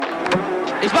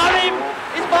He's bowled him!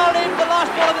 He's bowled him! The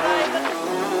last ball of the day!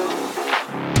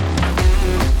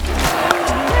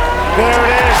 There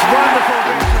it is, wonderful.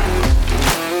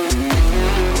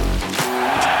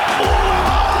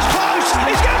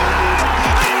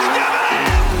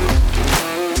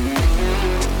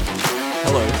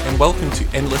 Hello and welcome to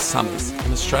Endless Summers,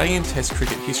 an Australian Test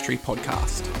cricket history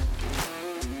podcast.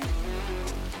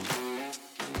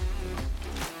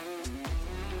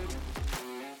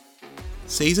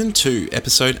 Season 2,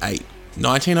 Episode 8,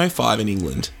 1905 in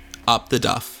England, Up the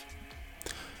Duff.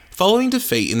 Following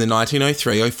defeat in the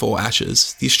 1903-04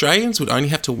 Ashes, the Australians would only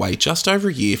have to wait just over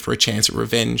a year for a chance at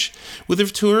revenge, with a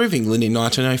tour of England in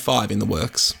 1905 in the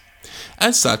works.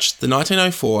 As such, the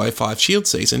 1904-05 Shield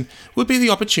season would be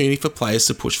the opportunity for players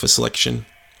to push for selection.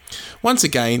 Once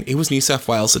again, it was New South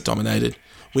Wales that dominated,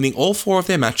 winning all 4 of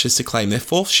their matches to claim their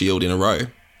 4th Shield in a row.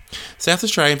 South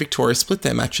Australia and Victoria split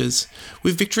their matches,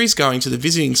 with victories going to the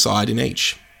visiting side in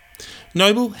each.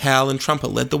 Noble, Howell and Trumper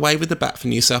led the way with the bat for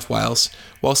New South Wales,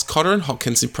 whilst Cotter and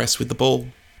Hopkins impressed with the ball.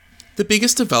 The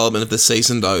biggest development of the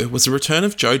season, though, was the return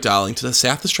of Joe Darling to the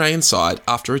South Australian side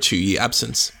after a 2-year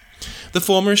absence. The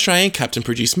former Australian captain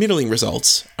produced middling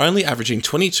results, only averaging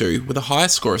 22 with a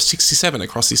highest score of 67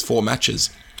 across his 4 matches.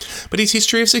 But his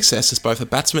history of success as both a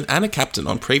batsman and a captain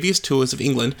on previous tours of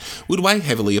England would weigh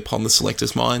heavily upon the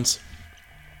selectors' minds.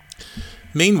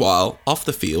 Meanwhile, off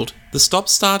the field, the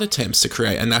stop-start attempts to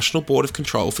create a National Board of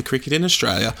Control for cricket in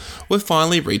Australia were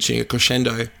finally reaching a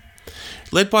crescendo.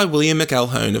 Led by William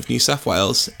McElhone of New South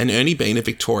Wales and Ernie Bean of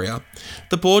Victoria,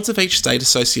 the boards of each state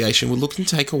association were looking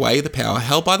to take away the power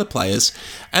held by the players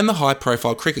and the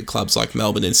high-profile cricket clubs like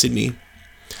Melbourne and Sydney.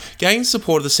 Gaining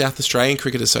support of the South Australian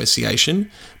Cricket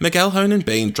Association, McElhone and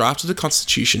Bean drafted a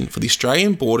constitution for the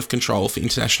Australian Board of Control for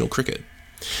International Cricket.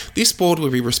 This board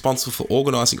would be responsible for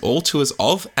organising all tours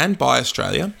of and by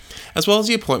Australia, as well as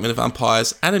the appointment of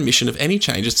umpires and admission of any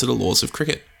changes to the laws of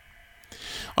cricket.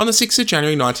 On the 6th of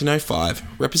January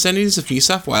 1905, representatives of New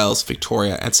South Wales,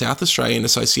 Victoria and South Australian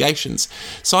associations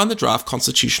signed the draft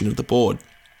constitution of the board.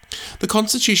 The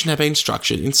constitution had been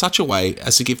structured in such a way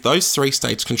as to give those 3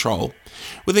 states control,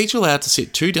 with each allowed to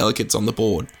sit 2 delegates on the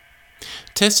board.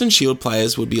 Test and Shield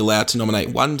players would be allowed to nominate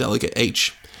 1 delegate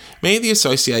each. Many of the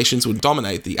associations would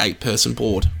dominate the 8-person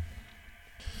board.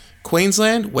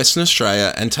 Queensland, Western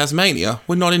Australia and Tasmania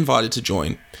were not invited to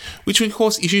join, which would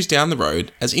cause issues down the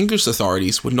road as English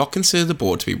authorities would not consider the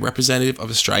board to be representative of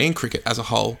Australian cricket as a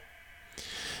whole.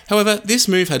 However, this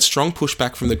move had strong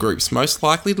pushback from the groups most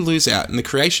likely to lose out in the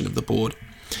creation of the board.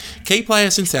 Key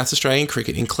players in South Australian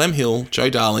cricket in Clem Hill, Joe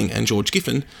Darling and George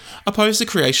Giffen opposed the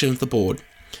creation of the board,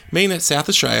 meaning that South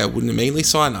Australia wouldn't immediately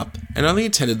sign up and only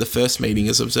attended the first meeting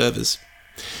as observers.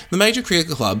 The major cricket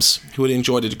clubs, who had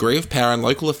enjoyed a degree of power in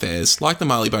local affairs like the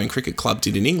Marylebone Cricket Club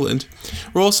did in England,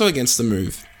 were also against the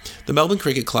move. The Melbourne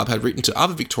Cricket Club had written to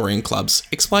other Victorian clubs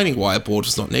explaining why a board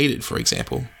was not needed, for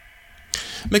example.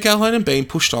 McElhone and Bean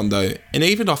pushed on though, and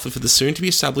even offered for the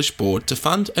soon-to-be-established board to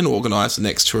fund and organise the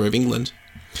next tour of England.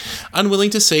 Unwilling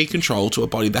to cede control to a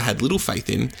body they had little faith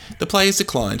in, the players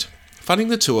declined, funding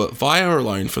the tour via a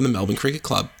loan from the Melbourne Cricket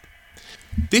Club.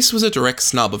 This was a direct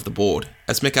snub of the board,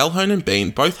 as McElhone and Bean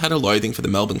both had a loathing for the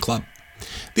Melbourne club.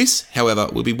 This, however,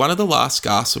 would be one of the last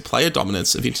gasps of player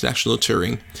dominance of international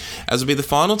touring, as it would be the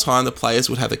final time the players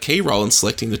would have a key role in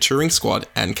selecting the touring squad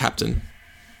and captain.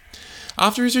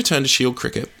 After his return to Shield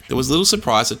cricket, there was little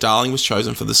surprise that Darling was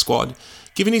chosen for the squad,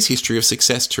 given his history of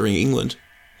success touring England.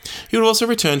 He would also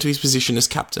return to his position as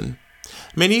captain.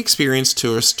 Many experienced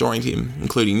tourists joined him,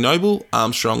 including Noble,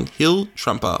 Armstrong, Hill,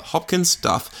 Trumper, Hopkins,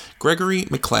 Duff, Gregory,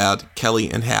 McLeod, Kelly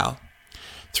and Howe.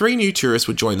 3 new tourists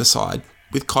would join the side,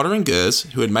 with Cotter and Gers,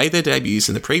 who had made their debuts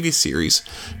in the previous series,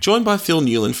 joined by Phil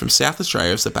Newland from South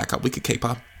Australia as the backup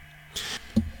wicketkeeper.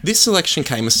 This selection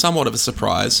came as somewhat of a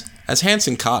surprise, as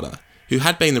Hanson Carter, who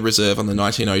had been the reserve on the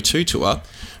 1902 tour,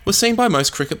 was seen by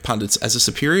most cricket pundits as a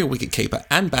superior wicketkeeper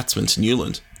and batsman to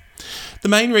Newland. The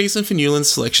main reason for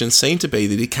Newland's selection seemed to be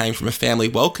that he came from a family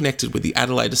well connected with the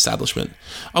Adelaide establishment,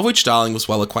 of which Darling was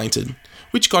well acquainted,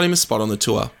 which got him a spot on the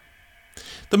tour.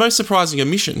 The most surprising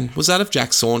omission was that of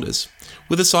Jack Saunders,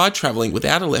 with the side travelling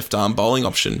without a left-arm bowling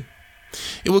option.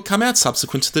 It would come out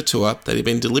subsequent to the tour that he had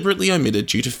been deliberately omitted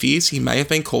due to fears he may have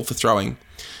been called for throwing,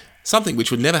 something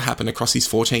which would never happen across his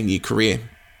 14-year career.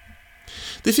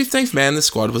 The 15th man in the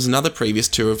squad was another previous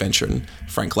tour veteran,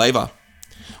 Frank Laver.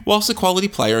 Whilst a quality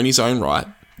player in his own right,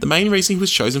 the main reason he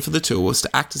was chosen for the tour was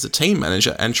to act as a team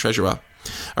manager and treasurer,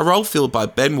 a role filled by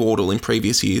Ben Wardle in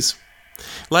previous years.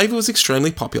 Laver was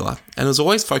extremely popular and was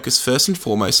always focused first and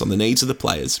foremost on the needs of the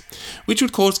players, which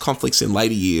would cause conflicts in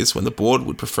later years when the board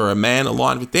would prefer a man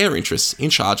aligned with their interests in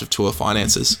charge of tour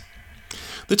finances.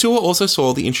 The tour also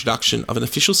saw the introduction of an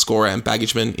official scorer and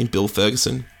baggageman in Bill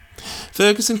Ferguson.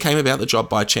 Ferguson came about the job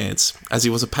by chance, as he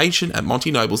was a patient at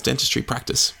Monty Noble's dentistry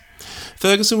practice.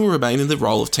 Ferguson will remain in the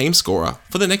role of team scorer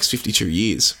for the next 52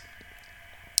 years.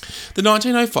 The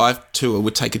 1905 tour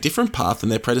would take a different path than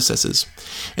their predecessors.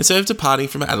 Instead of departing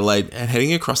from Adelaide and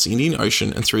heading across the Indian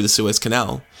Ocean and through the Suez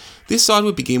Canal, this side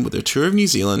would begin with a tour of New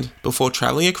Zealand before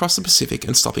travelling across the Pacific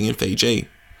and stopping in Fiji.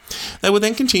 They would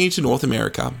then continue to North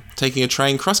America, taking a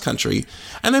train cross-country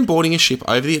and then boarding a ship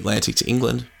over the Atlantic to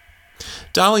England.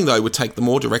 Darling, though, would take the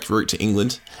more direct route to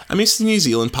England and miss the New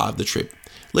Zealand part of the trip,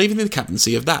 leaving the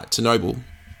captaincy of that to Noble.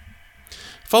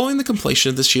 Following the completion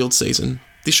of the Shield season,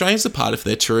 the Australians departed for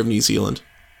their tour of New Zealand.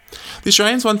 The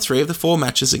Australians won 3 of the 4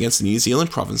 matches against the New Zealand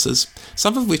provinces,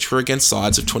 some of which were against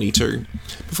sides of 22,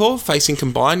 before facing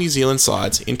combined New Zealand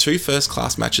sides in 2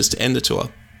 first-class matches to end the tour.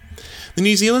 The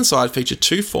New Zealand side featured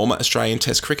 2 former Australian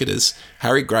Test cricketers,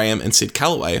 Harry Graham and Sid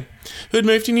Callaway, who had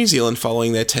moved to New Zealand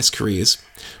following their Test careers,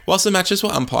 whilst the matches were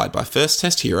umpired by first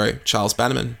Test hero Charles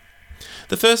Bannerman.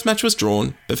 The first match was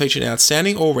drawn, but featured an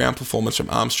outstanding all-round performance from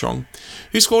Armstrong,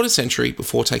 who scored a century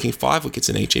before taking 5 wickets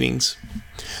in each innings.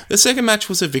 The second match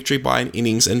was a victory by an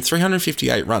innings and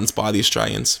 358 runs by the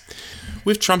Australians,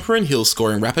 with Trumper and Hill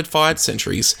scoring rapid-fired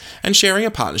centuries and sharing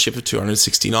a partnership of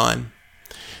 269.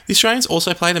 The Australians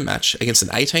also played a match against an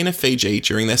 18 of Fiji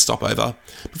during their stopover,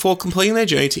 before completing their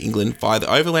journey to England via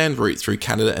the overland route through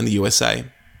Canada and the USA.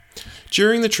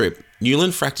 During the trip,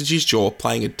 Newland fractured his jaw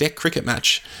playing a deck cricket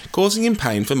match, causing him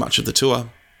pain for much of the tour.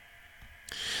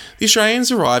 The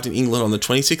Australians arrived in England on the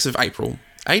 26th of April,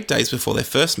 8 days before their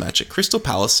first match at Crystal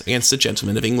Palace against the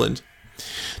Gentlemen of England.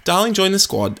 Darling joined the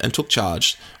squad and took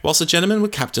charge, whilst the Gentlemen were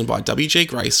captained by W.G.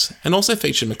 Grace and also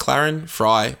featured McLaren,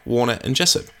 Fry, Warner and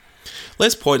Jessup.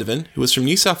 Les Poitevin, who was from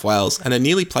New South Wales and had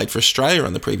nearly played for Australia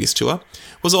on the previous tour,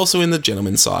 was also in the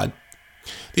Gentlemen's side.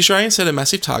 The Australians set a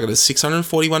massive target of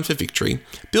 641 for victory,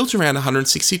 built around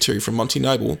 162 from Monty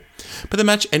Noble, but the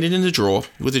match ended in a draw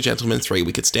with the Gentlemen 3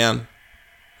 wickets down.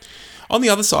 On the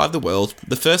other side of the world,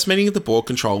 the first meeting of the board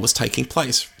control was taking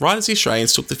place right as the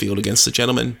Australians took the field against the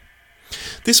Gentlemen.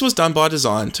 This was done by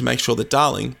design to make sure that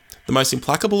Darling, the most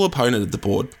implacable opponent of the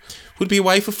board, would be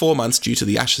away for 4 months due to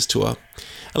the Ashes tour,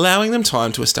 allowing them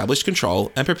time to establish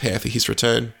control and prepare for his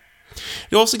return.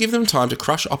 It also gave them time to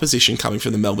crush opposition coming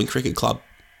from the Melbourne Cricket Club.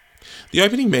 The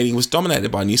opening meeting was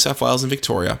dominated by New South Wales and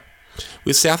Victoria,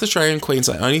 with South Australia and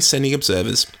Queensland only sending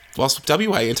observers, whilst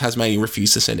WA and Tasmania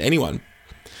refused to send anyone.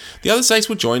 The other states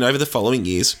would join over the following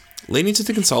years, leading to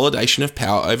the consolidation of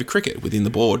power over cricket within the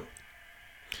board.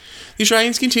 The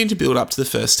Australians continued to build up to the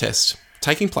first test,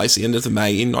 taking place at the end of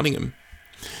May in Nottingham.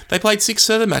 They played 6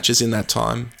 further matches in that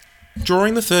time,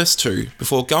 drawing the first 2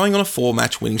 before going on a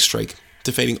 4-match winning streak,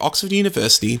 defeating Oxford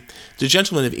University, the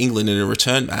Gentlemen of England in a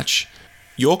return match,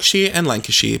 Yorkshire and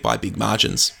Lancashire by big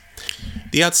margins.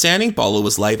 The outstanding bowler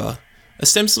was Laver,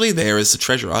 ostensibly there as the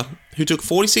treasurer, who took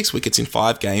 46 wickets in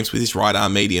 5 games with his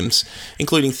right-arm mediums,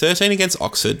 including 13 against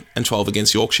Oxford and 12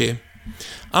 against Yorkshire.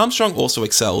 Armstrong also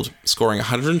excelled, scoring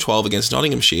 112 against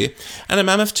Nottinghamshire and a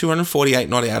mammoth 248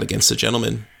 not out against the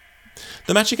Gentlemen.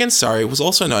 The match against Surrey was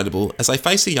also notable as they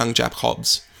faced the young Jack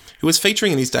Hobbs, who was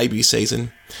featuring in his debut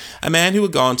season, a man who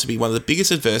would go on to be one of the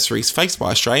biggest adversaries faced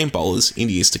by Australian bowlers in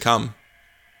years to come.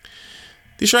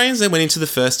 The Australians then went into the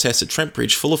first test at Trent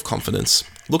Bridge full of confidence,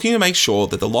 looking to make sure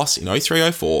that the loss in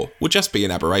 03-04 would just be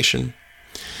an aberration.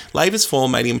 Laver's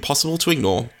form made him impossible to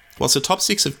ignore, whilst the top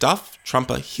 6 of Duff,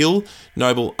 Trumper, Hill,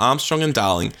 Noble, Armstrong and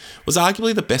Darling was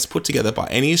arguably the best put together by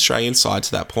any Australian side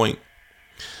to that point.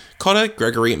 Cotter,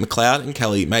 Gregory, McLeod and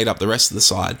Kelly made up the rest of the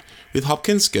side, with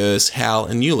Hopkins, Gers, Howell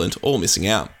and Newland all missing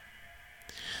out.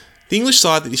 The English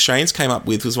side that the Australians came up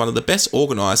with was one of the best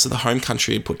organised that the home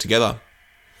country had put together.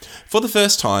 For the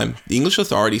first time, the English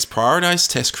authorities prioritised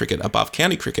Test cricket above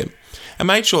county cricket and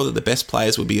made sure that the best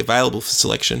players would be available for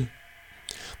selection.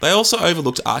 They also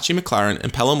overlooked Archie McLaren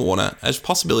and Pelham Warner as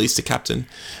possibilities to captain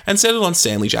and settled on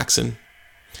Stanley Jackson.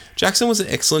 Jackson was an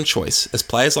excellent choice, as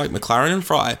players like McLaren and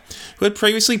Fry, who had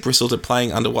previously bristled at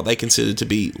playing under what they considered to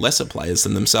be lesser players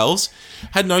than themselves,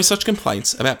 had no such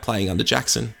complaints about playing under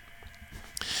Jackson.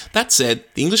 That said,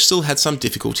 the English still had some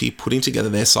difficulty putting together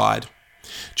their side.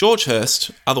 George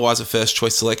Hurst, otherwise a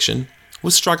first-choice selection,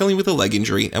 was struggling with a leg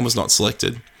injury and was not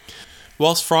selected,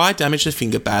 whilst Fry damaged a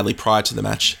finger badly prior to the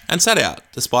match and sat out,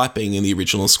 despite being in the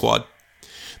original squad.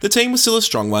 The team was still a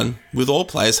strong one, with all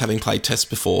players having played tests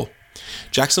before.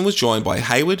 Jackson was joined by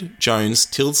Hayward, Jones,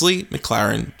 Tildesley,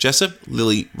 McLaren, Jessup,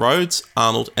 Lilly, Rhodes,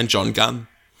 Arnold and John Gunn.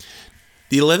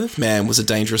 The 11th man was a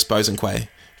dangerous Bosanquet,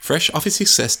 fresh off his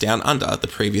success down under the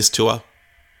previous tour.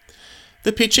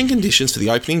 The pitching conditions for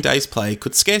the opening day's play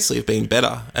could scarcely have been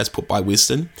better, as put by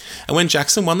Wisden, and when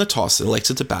Jackson won the toss and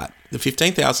elected to bat, the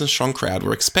 15,000-strong crowd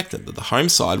were expectant that the home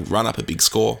side would run up a big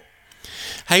score.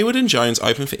 Hayward and Jones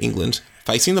opened for England,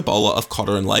 facing the bowler of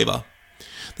Cotter and Laver.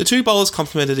 The two bowlers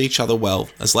complemented each other well,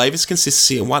 as Laver's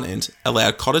consistency at one end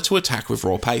allowed Cotter to attack with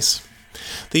raw pace.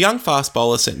 The young fast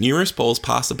bowler sent numerous balls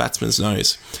past the batsman's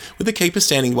nose, with the keeper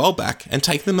standing well back and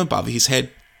taking them above his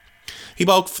head. He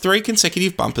bowled 3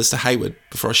 consecutive bumpers to Hayward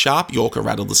before a sharp Yorker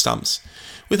rattled the stumps,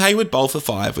 with Hayward bowled for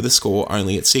 5 with the score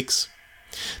only at 6.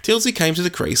 Tildesley came to the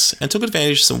crease and took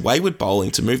advantage of some wayward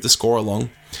bowling to move the score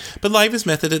along, but Laver's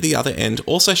method at the other end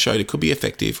also showed it could be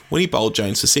effective when he bowled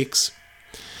Jones for 6.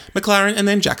 McLaren and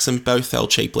then Jackson both fell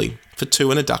cheaply, for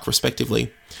 2 and a duck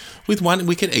respectively, with 1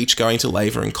 wicket each going to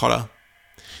Laver and Cotter.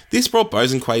 This brought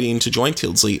Bosanquet in to join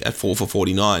Tildesley at 4 for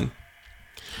 49.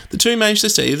 The two managed to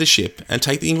steady the ship and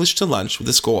take the English to lunch with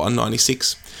a score on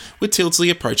 96, with Tildesley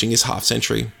approaching his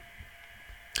half-century.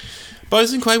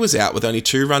 Bosanquet was out with only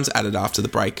 2 runs added after the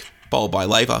break, bowled by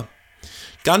Laver.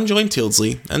 Gunn joined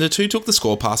Tildesley, and the two took the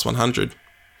score past 100.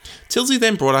 Tildesley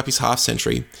then brought up his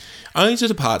half-century, only to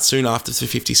depart soon after for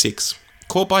 56,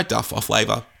 caught by Duff off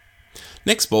Laver.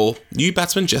 Next ball, new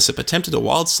batsman Jessup attempted a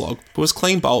wild slog, but was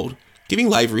clean bowled, giving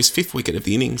Laver his 5th wicket of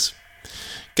the innings.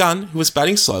 Gunn, who was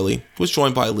batting slowly, was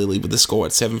joined by Lilly with the score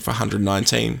at 7 for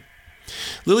 119.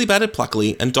 Lilly batted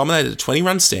pluckily and dominated a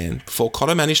 20-run stand before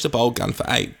Cotter managed to bowl Gunn for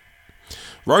 8.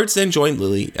 Rhodes then joined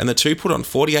Lilly and the two put on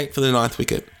 48 for the 9th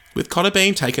wicket, with Cotter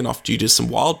being taken off due to some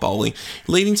wild bowling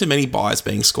leading to many byes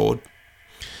being scored.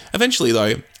 Eventually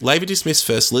though, Laver dismissed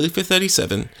first Lilly for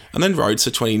 37 and then Rhodes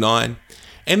for 29,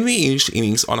 ending the English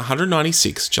innings on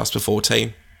 196 just before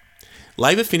tea.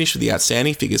 Laver finished with the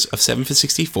outstanding figures of 7 for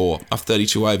 64 off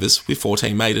 32 overs with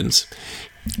 14 maidens.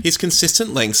 His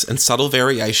consistent lengths and subtle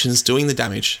variations doing the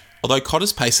damage, although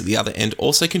Cotter's pace at the other end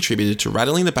also contributed to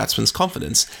rattling the batsman's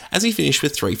confidence as he finished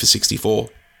with 3 for 64.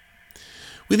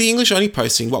 With the English only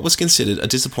posting what was considered a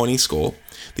disappointing score,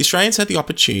 the Australians had the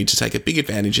opportunity to take a big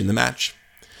advantage in the match.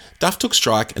 Duff took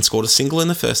strike and scored a single in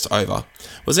the first over,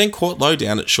 was then caught low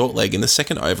down at short leg in the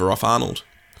second over off Arnold.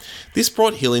 This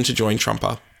brought Hill in to join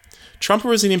Trumper. Trumper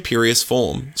was in imperious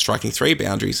form, striking 3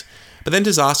 boundaries, but then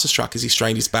disaster struck as he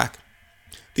strained his back.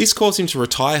 This caused him to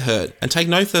retire hurt and take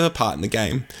no further part in the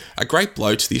game, a great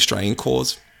blow to the Australian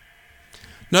cause.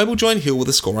 Noble joined Hill with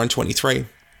a score on 23.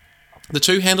 The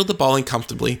two handled the bowling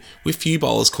comfortably, with few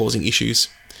bowlers causing issues.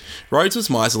 Rhodes was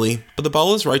miserly, but the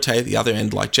bowlers rotated the other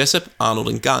end like Jessup, Arnold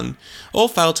and Gunn, all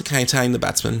failed to contain the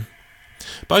batsman.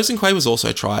 Bosanquet was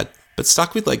also tried, but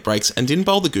stuck with leg breaks and didn't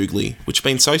bowl the googly, which had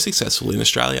been so successful in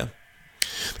Australia.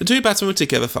 The two batsmen were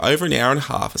together for over an hour and a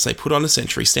half as they put on a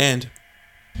century stand.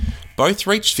 Both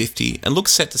reached 50 and looked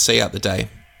set to see out the day.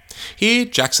 Here,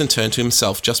 Jackson turned to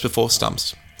himself just before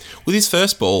stumps. With his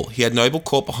first ball, he had Noble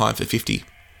caught behind for 50.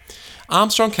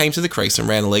 Armstrong came to the crease and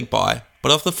ran a leg by,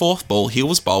 but off the 4th ball, Hill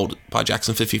was bowled by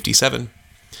Jackson for 57.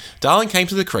 Darling came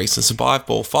to the crease and survived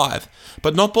ball 5,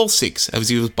 but not ball 6 as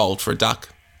he was bowled for a duck.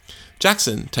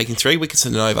 Jackson, taking 3 wickets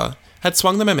in an over, had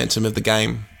swung the momentum of the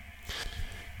game.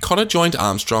 Cotter joined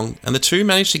Armstrong, and the two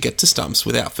managed to get to stumps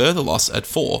without further loss at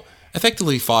 4,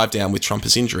 effectively 5 down with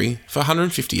Trumper's injury, for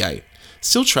 158,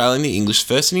 still trailing the English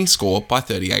first innings score by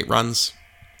 38 runs.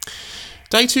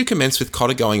 Day 2 commenced with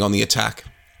Cotter going on the attack.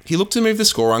 He looked to move the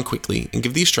score on quickly and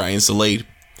give the Australians the lead.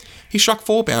 He struck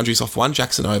 4 boundaries off 1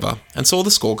 Jackson over and saw the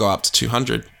score go up to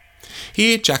 200.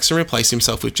 Here, Jackson replaced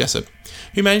himself with Jessup,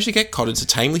 who managed to get Cotter to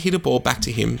tamely hit a ball back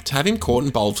to him to have him caught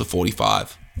and bowled for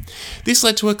 45. This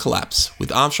led to a collapse,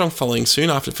 with Armstrong following soon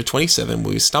after for 27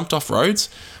 where he stumped off Rhodes,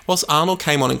 whilst Arnold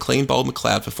came on and clean bowled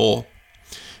McLeod for 4.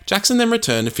 Jackson then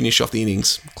returned to finish off the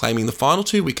innings, claiming the final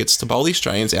 2 wickets to bowl the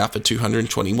Australians out for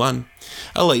 221,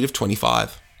 a lead of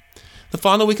 25. The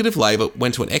final wicket of Laver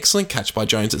went to an excellent catch by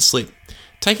Jones at slip,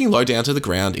 taking low down to the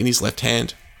ground in his left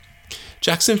hand.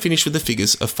 Jackson finished with the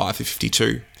figures of 5 for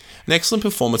 52, an excellent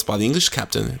performance by the English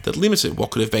captain that limited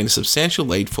what could have been a substantial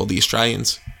lead for the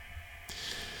Australians.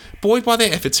 Buoyed by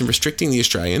their efforts in restricting the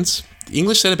Australians, the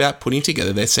English set about putting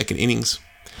together their second innings.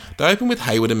 They opened with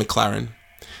Hayward and McLaren.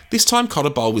 This time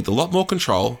Cotter bowled with a lot more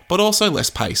control, but also less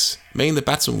pace, meaning the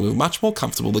batsmen were much more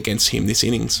comfortable against him this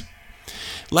innings.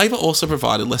 Laver also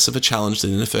provided less of a challenge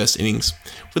than in the first innings,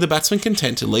 with the batsmen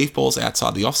content to leave balls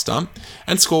outside the off stump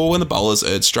and score when the bowlers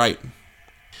erred straight.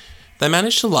 They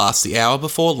managed to last the hour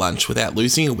before lunch without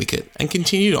losing a wicket and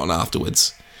continued on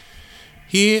afterwards.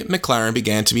 Here, McLaren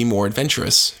began to be more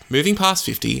adventurous, moving past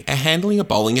 50 and handling a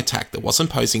bowling attack that wasn't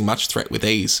posing much threat with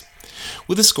ease.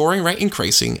 With the scoring rate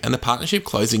increasing and the partnership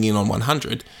closing in on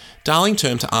 100, Darling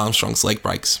turned to Armstrong's leg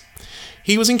breaks.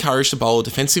 He was encouraged to bowl a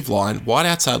defensive line wide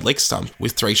outside leg stump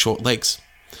with 3 short legs.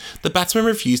 The batsman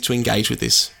refused to engage with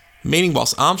this, meaning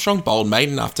whilst Armstrong bowled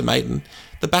maiden after maiden,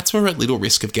 the batsmen were at little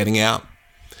risk of getting out.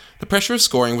 The pressure of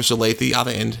scoring was relieved at the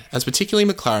other end, as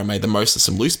particularly McLaren made the most of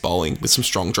some loose bowling with some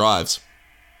strong drives.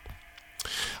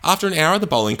 After an hour at the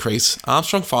bowling crease,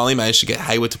 Armstrong finally managed to get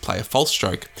Hayward to play a false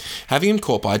stroke, having him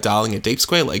caught by Darling a deep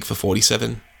square leg for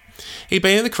 47. He'd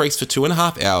been in the crease for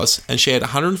 2.5 hours and shared a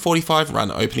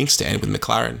 145-run opening stand with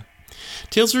McLaren.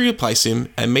 Tilsley replaced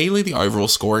him, and immediately the overall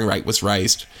scoring rate was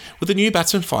raised, with the new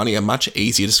batsman finding it much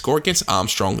easier to score against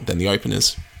Armstrong than the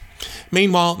openers.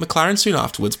 Meanwhile, McLaren soon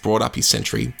afterwards brought up his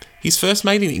century, his first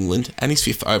made in England and his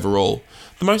 5th overall,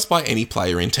 the most by any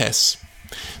player in Tests.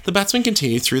 The batsman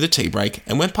continued through the tea break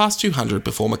and went past 200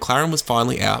 before McLaren was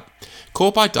finally out,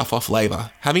 caught by Duff off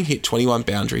labour, having hit 21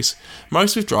 boundaries,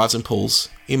 most with drives and pulls,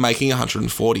 in making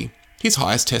 140, his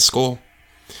highest Test score.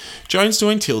 Jones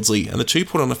joined Tilsley and the two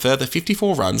put on a further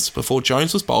 54 runs before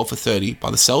Jones was bowled for 30 by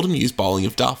the seldom used bowling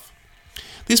of Duff.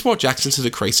 This brought Jackson to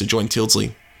the crease to join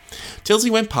Tilsley. Tilsley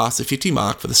went past the 50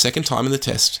 mark for the second time in the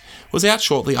Test, was out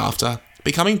shortly after,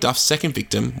 becoming Duff's second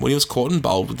victim when he was caught and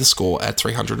bowled with the score at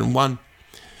 301.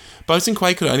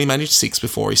 Bosanquet could only manage 6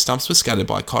 before his stumps were scattered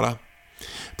by Cotter.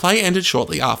 Play ended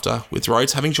shortly after, with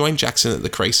Rhodes having joined Jackson at the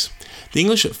crease, the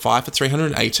English at 5 for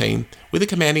 318, with a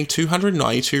commanding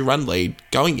 292-run lead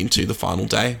going into the final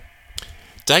day.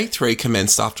 Day 3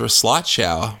 commenced after a slight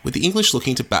shower, with the English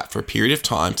looking to bat for a period of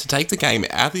time to take the game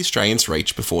out of the Australians'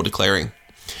 reach before declaring.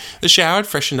 The shower had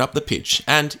freshened up the pitch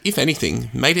and, if anything,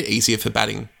 made it easier for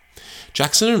batting.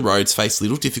 Jackson and Rhodes faced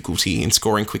little difficulty in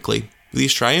scoring quickly, with the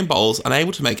Australian bowlers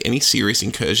unable to make any serious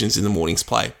incursions in the morning's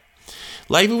play.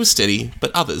 Labour was steady,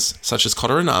 but others, such as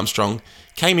Cotter and Armstrong,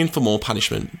 came in for more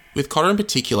punishment, with Cotter in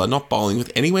particular not bowling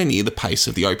with anywhere near the pace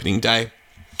of the opening day.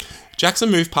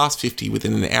 Jackson moved past 50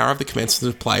 within an hour of the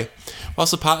commencement of play,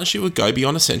 whilst the partnership would go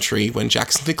beyond a century when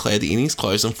Jackson declared the innings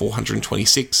closed on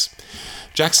 426.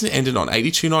 Jackson ended on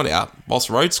 82 not out, whilst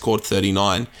Rhodes scored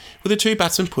 39, with the two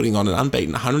batsmen putting on an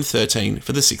unbeaten 113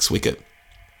 for the 6th wicket.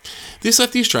 This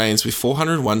left the Australians with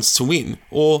 401 to win,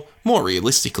 or, more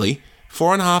realistically,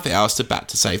 4.5 hours to bat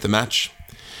to save the match.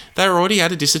 They were already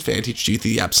at a disadvantage due to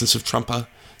the absence of Trumper,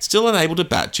 still unable to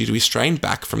bat due to his strained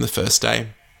back from the first day.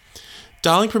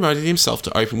 Darling promoted himself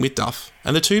to open with Duff,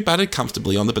 and the two batted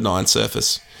comfortably on the benign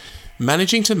surface,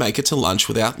 managing to make it to lunch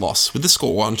without loss with the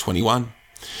score on 21.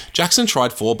 Jackson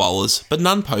tried 4 bowlers, but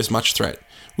none posed much threat,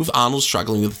 with Arnold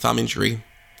struggling with a thumb injury.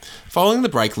 Following the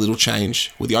break, little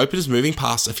change, with the openers moving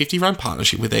past a 50-run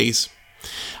partnership with ease.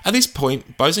 At this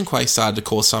point, Bosanquet started to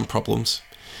cause some problems.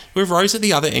 With Rose at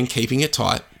the other end keeping it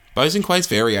tight, Bosanquet's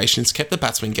variations kept the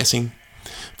batsmen guessing.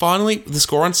 Finally, with the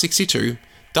score on 62,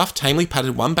 Duff tamely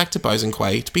patted one back to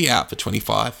Bosanquet to be out for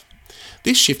 25.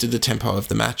 This shifted the tempo of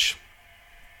the match.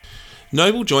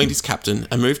 Noble joined his captain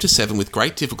and moved to 7 with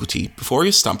great difficulty before he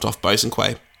was stumped off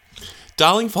Bosanquet.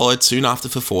 Darling followed soon after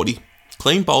for 40,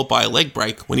 clean bowled by a leg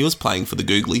break when he was playing for the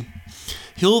Googly.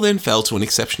 Hill then fell to an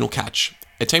exceptional catch,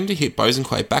 attempting to hit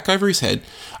Bosanquet back over his head,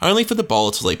 only for the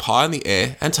bowler to leap high in the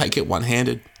air and take it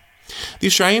one-handed. The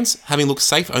Australians, having looked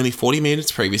safe only 40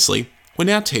 minutes previously, were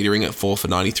now teetering at 4 for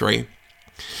 93.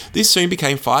 This soon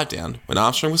became 5 down when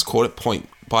Armstrong was caught at point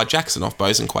by Jackson off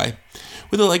Bosanquet,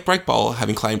 with the leg break bowler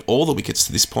having claimed all the wickets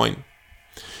to this point.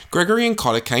 Gregory and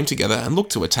Cotter came together and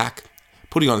looked to attack,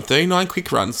 putting on 39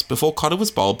 quick runs before Cotter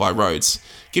was bowled by Rhodes,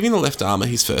 giving the left armour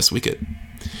his first wicket.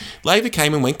 Labour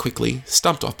came and went quickly,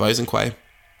 stumped off Bosanquet.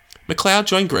 McLeod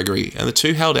joined Gregory and the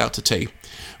two held out to tea,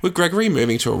 with Gregory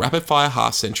moving to a rapid-fire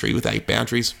half-century with 8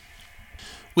 boundaries.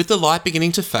 With the light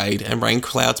beginning to fade and rain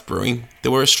clouds brewing,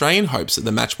 there were Australian hopes that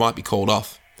the match might be called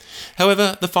off.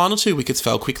 However, the final 2 wickets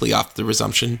fell quickly after the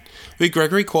resumption, with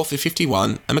Gregory caught for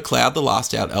 51 and McLeod the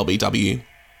last out LBW.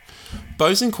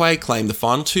 Bosanquet claimed the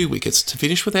final 2 wickets to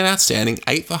finish with an outstanding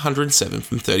 8 for 107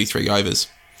 from 33 overs.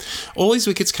 All his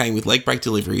wickets came with leg break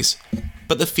deliveries,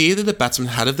 but the fear that the batsmen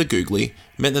had of the Googly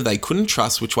meant that they couldn't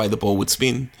trust which way the ball would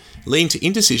spin, leading to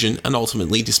indecision and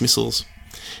ultimately dismissals.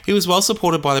 He was well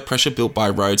supported by the pressure built by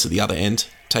Rhodes at the other end,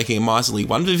 taking a miserly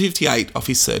 1 for 58 off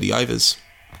his 30 overs.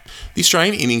 The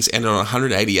Australian innings ended on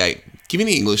 188, giving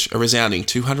the English a resounding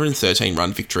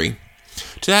 213-run victory.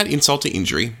 To add insult to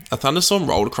injury, a thunderstorm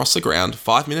rolled across the ground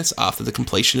 5 minutes after the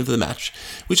completion of the match,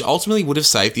 which ultimately would have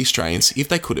saved the Australians if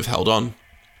they could have held on.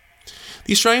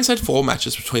 The Australians had 4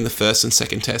 matches between the first and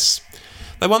second tests.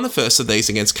 They won the first of these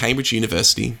against Cambridge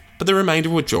University, but the remainder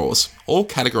were draws, all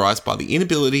categorised by the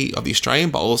inability of the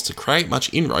Australian bowlers to create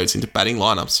much inroads into batting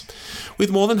lineups, with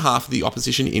more than half of the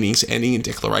opposition innings ending in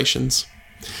declarations.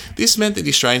 This meant that the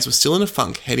Australians were still in a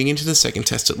funk heading into the second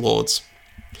test at Lords.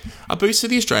 A boost for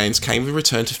the Australians came with the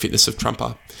return to fitness of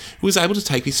Trumper, who was able to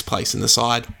take his place in the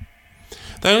side.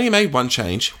 They only made one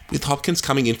change, with Hopkins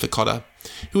coming in for Cotter,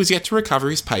 who was yet to recover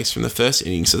his pace from the first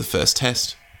innings of the first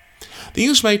test. The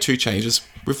English made two changes,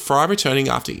 with Fry returning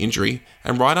after injury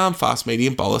and right-arm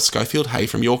fast-medium bowler Schofield Hay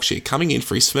from Yorkshire coming in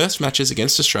for his first matches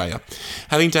against Australia,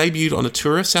 having debuted on a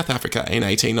tour of South Africa in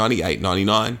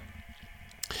 1898-99.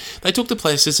 They took the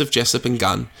places of Jessup and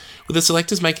Gunn, with the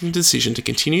selectors making the decision to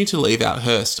continue to leave out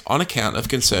Hurst on account of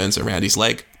concerns around his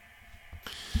leg.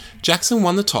 Jackson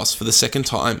won the toss for the second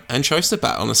time and chose to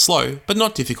bat on a slow but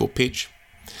not difficult pitch.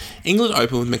 England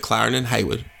opened with McLaren and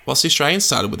Hayward, whilst the Australians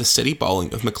started with a steady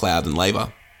bowling of McLeod and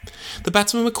Laver. The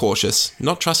batsmen were cautious,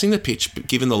 not trusting the pitch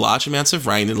given the large amounts of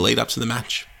rain in the lead up to the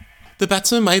match. The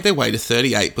batsmen made their way to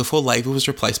 38 before Laver was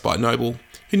replaced by Noble,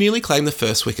 who nearly claimed the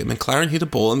first wicket. McLaren hit a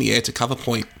ball in the air to cover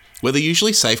point, where the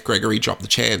usually safe Gregory dropped the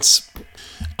chance.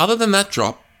 Other than that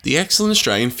drop, the excellent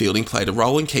Australian fielding played a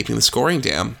role in keeping the scoring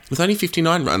down, with only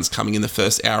 59 runs coming in the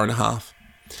first hour and a half.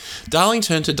 Darling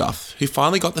turned to Duff, who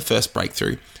finally got the first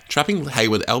breakthrough, trapping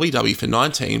Hayward LBW for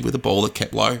 19 with a ball that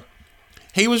kept low.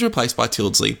 He was replaced by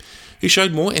Tildesley, who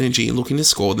showed more energy in looking to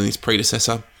score than his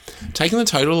predecessor, taking the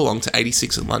total along to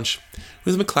 86 at lunch,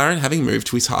 with McLaren having moved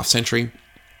to his half-century.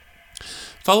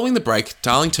 Following the break,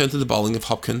 Darling turned to the bowling of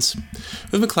Hopkins.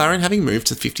 With McLaren having moved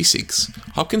to 56,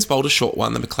 Hopkins bowled a short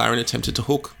one that McLaren attempted to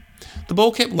hook. The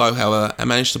ball kept low, however, and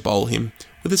managed to bowl him,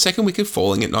 with the second wicket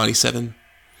falling at 97.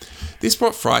 This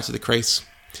brought Fry to the crease.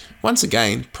 Once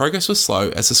again, progress was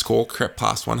slow as the score crept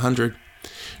past 100.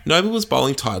 Noble was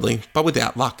bowling tidily, but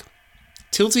without luck.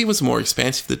 Tildesley was more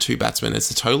expansive of the two batsmen as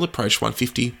the total approached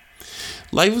 150.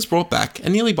 Laver was brought back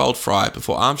and nearly bowled Fry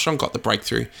before Armstrong got the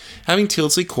breakthrough, having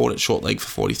Tildesley caught at short leg for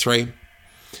 43.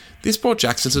 This brought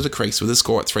Jackson to the crease with a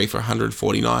score at 3 for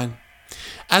 149.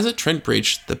 As at Trent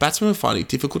Bridge, the batsmen were finding it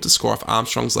difficult to score off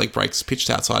Armstrong's leg breaks pitched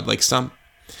outside leg stump.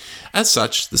 As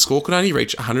such, the score could only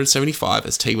reach 175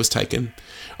 as tea was taken,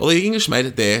 although the English made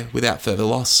it there without further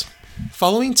loss.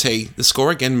 Following tea, the score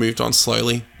again moved on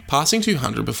slowly, passing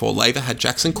 200 before Laver had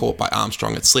Jackson caught by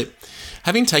Armstrong at slip,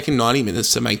 having taken 90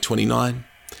 minutes to make 29.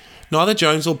 Neither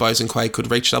Jones or Bosanquet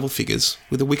could reach double figures,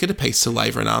 with a wicket apiece to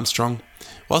Laver and Armstrong,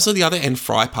 whilst at the other end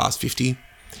Fry passed 50.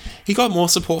 He got more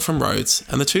support from Rhodes,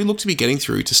 and the two looked to be getting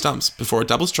through to stumps before a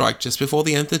double strike just before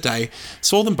the end of the day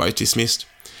saw them both dismissed,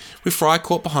 with Fry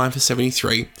caught behind for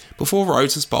 73 before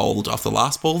Rhodes was bowled off the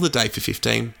last ball of the day for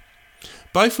 15.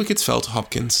 Both wickets fell to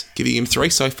Hopkins, giving him 3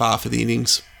 so far for the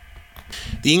innings.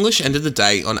 The English ended the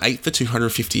day on 8 for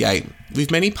 258,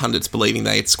 with many pundits believing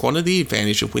they had squandered the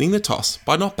advantage of winning the toss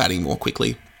by not batting more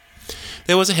quickly.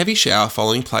 There was a heavy shower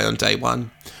following play on day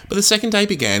 1, but the second day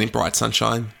began in bright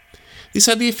sunshine. This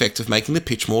had the effect of making the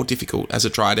pitch more difficult as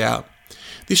it dried out.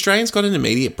 The Australians got an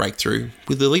immediate breakthrough,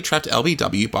 with Lilly trapped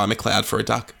LBW by McLeod for a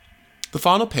duck. The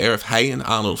final pair of Hay and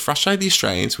Arnold frustrated the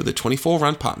Australians with a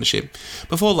 24-run partnership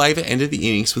before Laver ended the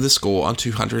innings with a score on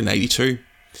 282.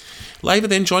 Laver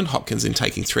then joined Hopkins in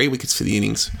taking 3 wickets for the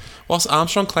innings, whilst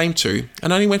Armstrong claimed 2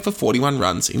 and only went for 41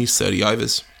 runs in his 30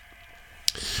 overs.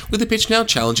 With the pitch now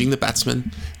challenging the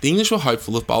batsmen, the English were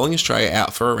hopeful of bowling Australia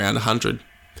out for around 100.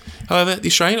 However, the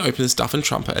Australian openers Duff and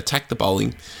Trumper attacked the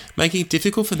bowling, making it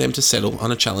difficult for them to settle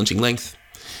on a challenging length.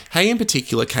 Hay in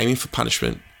particular came in for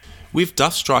punishment, with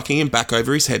Duff striking him back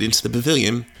over his head into the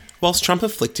pavilion, whilst Trumper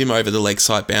flicked him over the leg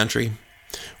side boundary.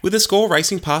 With the score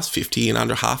racing past 50 in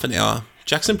under half an hour,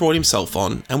 Jackson brought himself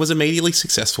on and was immediately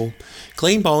successful,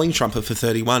 clean bowling Trumper for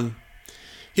 31.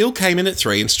 Hill came in at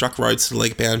 3 and struck Rhodes to the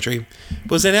leg boundary,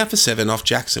 but was then out for 7 off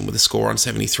Jackson with a score on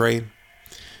 73.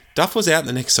 Duff was out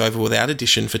the next over without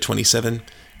addition for 27,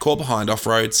 caught behind off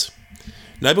Rhodes.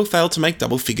 Noble failed to make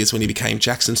double figures when he became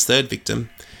Jackson's third victim,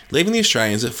 leaving the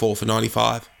Australians at 4 for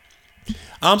 95.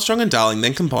 Armstrong and Darling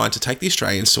then combined to take the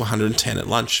Australians to 110 at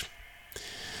lunch.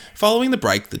 Following the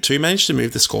break, the two managed to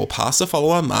move the score past the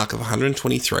follow-on mark of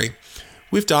 123,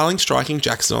 with Darling striking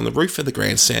Jackson on the roof of the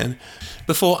grandstand,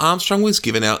 before Armstrong was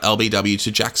given out LBW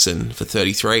to Jackson for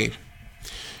 33.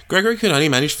 Gregory could only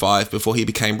manage 5 before he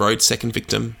became Rhodes' second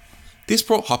victim. This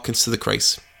brought Hopkins to the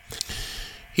crease.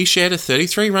 He shared a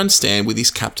 33-run stand with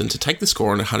his captain to take the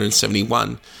score on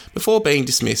 171, before being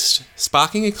dismissed,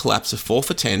 sparking a collapse of 4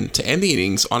 for 10 to end the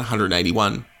innings on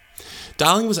 181.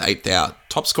 Darling was 8th out,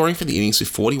 top scoring for the innings with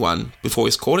 41, before he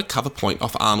was caught at cover point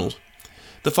off Arnold.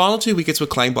 The final 2 wickets were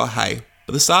claimed by Hay,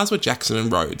 but the stars were Jackson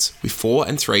and Rhodes, with 4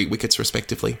 and 3 wickets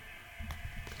respectively.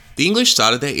 The English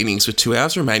started their innings with 2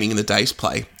 hours remaining in the day's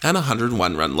play and a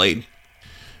 101-run lead.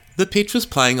 The pitch was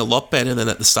playing a lot better than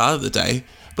at the start of the day,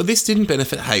 but this didn't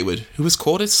benefit Hayward, who was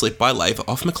caught at slip by Laver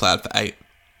off McLeod for 8.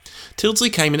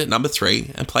 Tildesley came in at number 3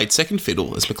 and played second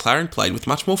fiddle as McLaren played with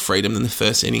much more freedom than the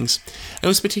first innings and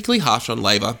was particularly harsh on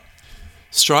Laver,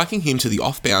 striking him to the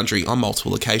off-boundary on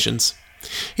multiple occasions.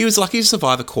 He was lucky to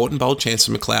survive a caught and bowled chance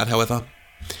from McLeod, however.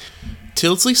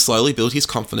 Tildesley slowly built his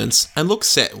confidence and looked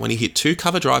set when he hit 2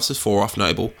 cover drives for 4 off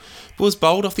Noble, but was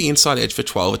bowled off the inside edge for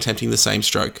 12 attempting the same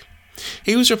stroke.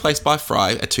 He was replaced by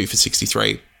Fry at 2 for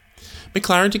 63.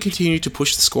 McLaren to continue to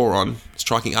push the score on,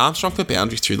 striking Armstrong for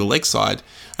boundaries through the leg side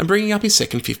and bringing up his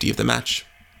second 50 of the match.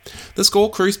 The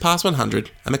score cruised past 100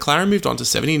 and McLaren moved on to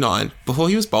 79 before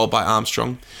he was bowled by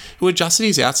Armstrong, who adjusted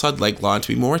his outside leg line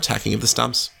to be more attacking of the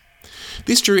stumps.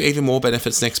 This drew even more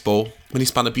benefits next ball when he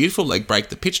spun a beautiful leg break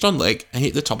that pitched on leg and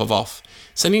hit the top of off,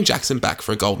 sending Jackson back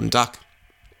for a golden duck.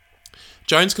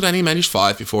 Jones could only manage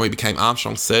 5 before he became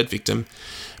Armstrong's third victim,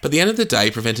 but the end of the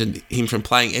day prevented him from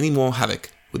playing any more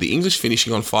havoc, with the English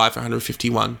finishing on 5 for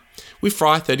 151, with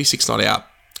Fry 36 not out,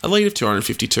 a lead of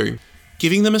 252,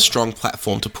 giving them a strong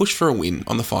platform to push for a win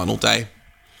on the final day.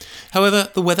 However,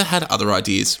 the weather had other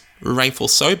ideas, with rainfall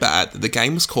so bad that the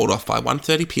game was called off by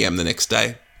 1:30 p.m. the next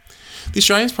day. The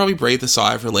Australians probably breathed a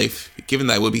sigh of relief, given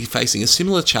they would be facing a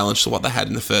similar challenge to what they had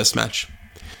in the first match.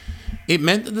 It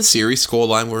meant that the series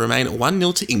scoreline will remain at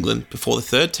 1-0 to England before the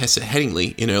third test at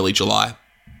Headingley in early July.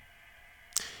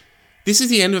 This is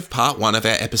the end of part 1 of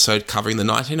our episode covering the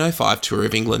 1905 Tour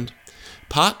of England.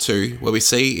 Part 2, where we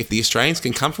see if the Australians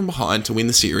can come from behind to win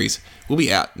the series, will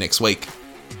be out next week.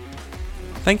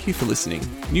 Thank you for listening.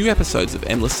 New episodes of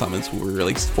Endless Summons will be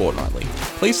released fortnightly.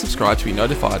 Please subscribe to be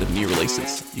notified of new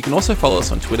releases. You can also follow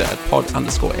us on Twitter at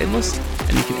pod_endless,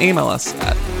 and you can email us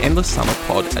at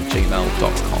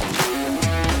endlesssummerpod@gmail.com.